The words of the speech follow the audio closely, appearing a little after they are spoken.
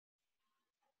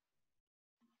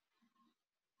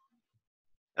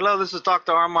Hello, this is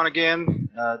Dr. Armand again,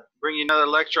 bringing you another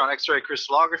lecture on X-ray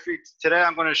crystallography. Today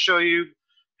I'm going to show you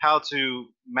how to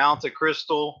mount a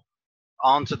crystal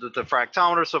onto the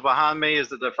diffractometer. So behind me is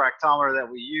the diffractometer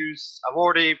that we use. I've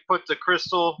already put the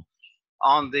crystal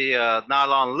on the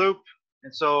nylon loop.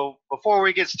 And so before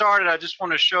we get started, I just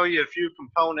want to show you a few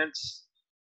components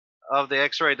of the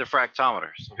X-ray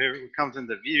diffractometer. So here it comes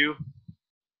into view.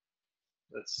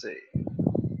 Let's see.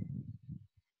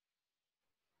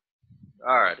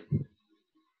 All right.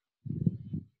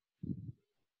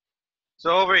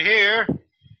 So over here,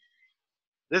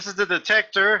 this is the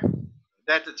detector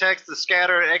that detects the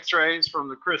scattered X-rays from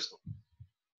the crystal.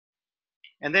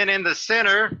 And then in the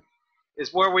center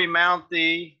is where we mount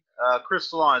the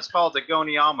crystal on. It's called the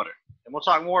goniometer. And we'll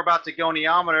talk more about the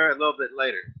goniometer a little bit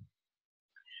later.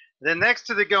 Then next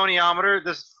to the goniometer,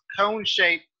 this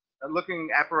cone-shaped looking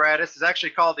apparatus is actually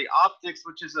called the optics,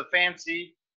 which is a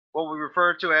fancy, what we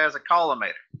refer to as a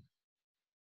collimator.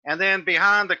 And then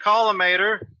behind the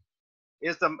collimator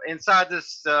is inside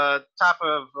this type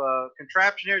of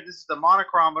contraption here. This is the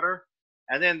monochromator,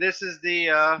 and then this is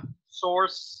the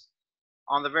source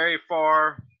on the very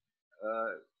far,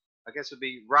 I guess it would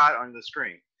be right on the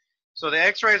screen. So the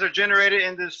X-rays are generated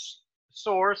in this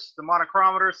source. The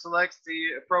monochromator selects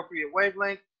the appropriate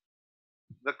wavelength.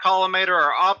 The collimator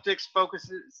or optics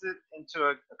focuses it into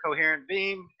a coherent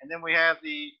beam, and then we have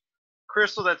the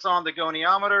crystal that's on the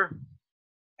goniometer,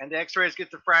 and the X-rays get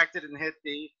diffracted and hit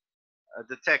the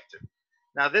detector.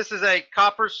 Now this is a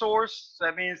copper source, so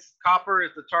that means copper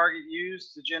is the target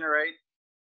used to generate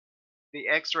the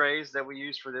X-rays that we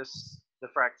use for this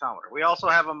diffractometer. We also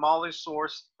have a moly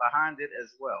source behind it as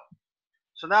well.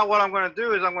 So now what I'm going to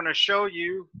do is I'm going to show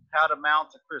you how to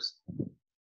mount the crystal.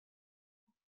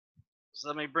 So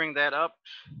let me bring that up.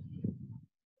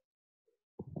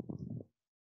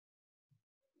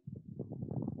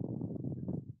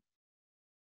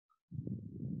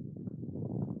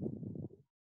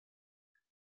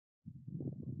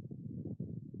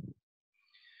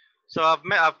 So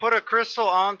I've put a crystal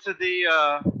onto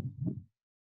the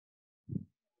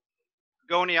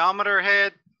goniometer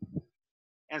head,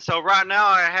 and so right now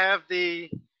I have the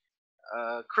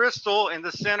crystal in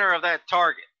the center of that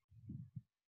target.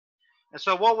 And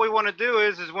so what we want to do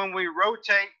is when we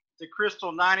rotate the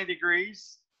crystal 90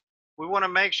 degrees, we want to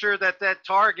make sure that that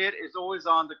target is always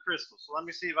on the crystal. So let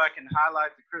me see if I can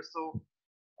highlight the crystal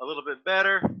a little bit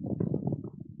better.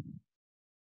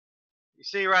 You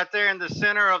see right there in the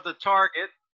center of the target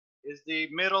is the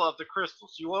middle of the crystal.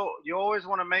 So you always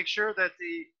want to make sure that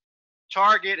the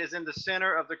target is in the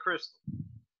center of the crystal.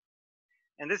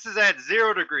 And this is at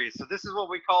 0 degrees. So this is what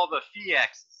we call the phi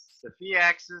axis. The phi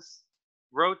axis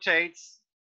rotates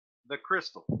the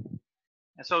crystal.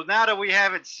 And so now that we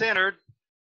have it centered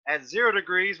at 0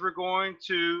 degrees, we're going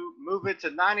to move it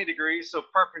to 90 degrees, so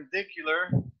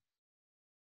perpendicular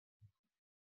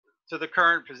to the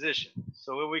current position.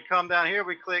 So when we come down here,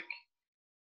 we click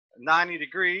 90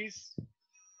 degrees,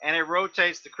 and it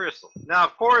rotates the crystal. Now,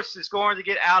 of course, it's going to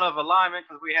get out of alignment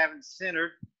because we haven't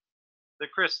centered the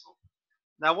crystal.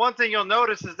 Now, one thing you'll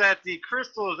notice is that the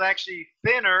crystal is actually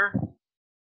thinner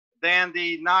than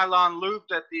the nylon loop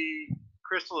that the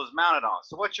crystal is mounted on.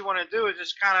 So what you want to do is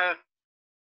just kind of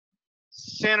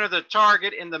center the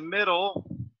target in the middle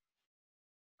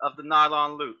of the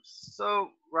nylon loops.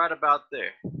 So right about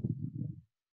there.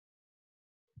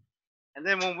 And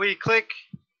then when we click,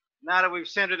 now that we've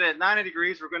centered it at 90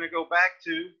 degrees, we're going to go back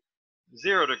to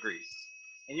 0 degrees.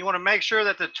 And you want to make sure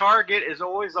that the target is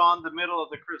always on the middle of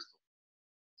the crystal.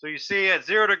 So you see at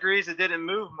 0 degrees, it didn't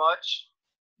move much.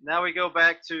 Now we go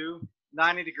back to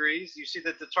 90 degrees. You see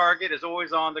that the target is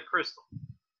always on the crystal.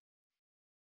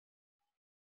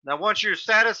 Now once you're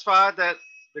satisfied that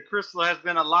the crystal has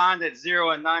been aligned at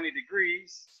 0 and 90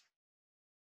 degrees,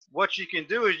 what you can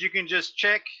do is you can just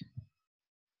check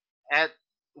at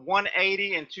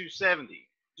 180 and 270.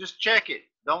 Just check it.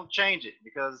 Don't change it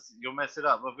because you'll mess it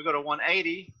up. But if we go to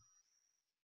 180,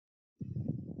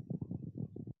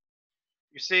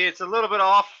 you see it's a little bit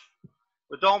off,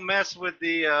 but don't mess with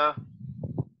the alignment.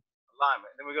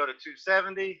 Then we go to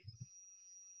 270.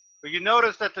 But you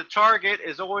notice that the target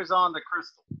is always on the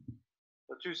crystal.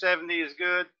 So 270 is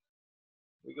good.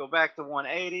 We go back to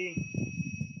 180.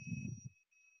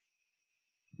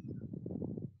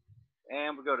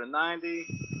 And we go to 90.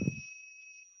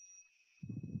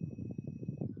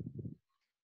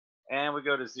 And we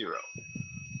go to 0.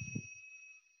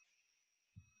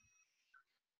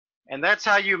 And that's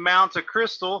how you mount a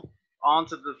crystal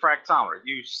onto the diffractometer.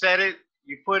 You set it,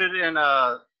 you put it in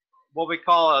what we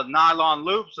call a nylon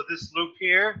loop. So this loop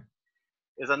here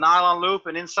is a nylon loop,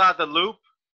 and inside the loop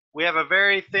we have a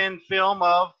very thin film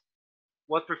of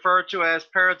what's referred to as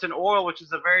paraffin oil, which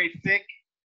is a very thick,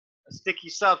 sticky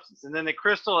substance. And then the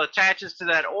crystal attaches to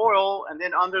that oil, and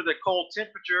then under the cold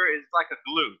temperature, it's like a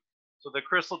glue. So the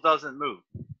crystal doesn't move.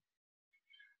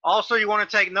 Also, you want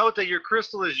to take note that your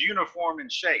crystal is uniform in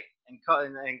shape and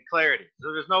clarity.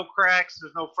 So there's no cracks,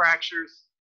 there's no fractures.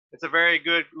 It's a very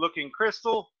good looking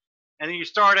crystal. And then you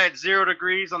start at 0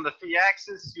 degrees on the phi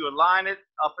axis. You align it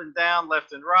up and down,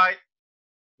 left and right.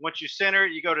 Once you center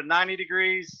it, you go to 90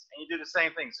 degrees, and you do the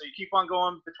same thing. So you keep on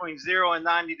going between 0 and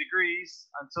 90 degrees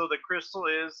until the crystal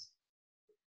is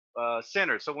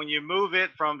centered. So when you move it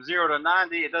from 0 to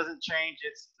 90, it doesn't change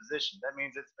its position. That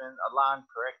means it's been aligned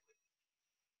correctly.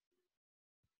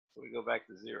 So we go back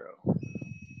to 0.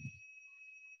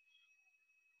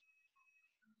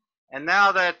 And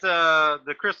now that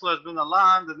the crystal has been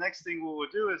aligned, the next thing we will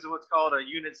do is what's called a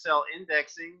unit cell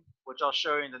indexing, which I'll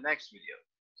show you in the next video.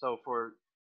 So for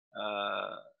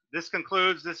this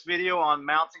concludes this video on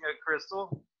mounting a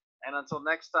crystal. And until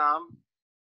next time,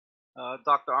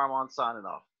 Dr. Armand signing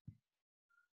off.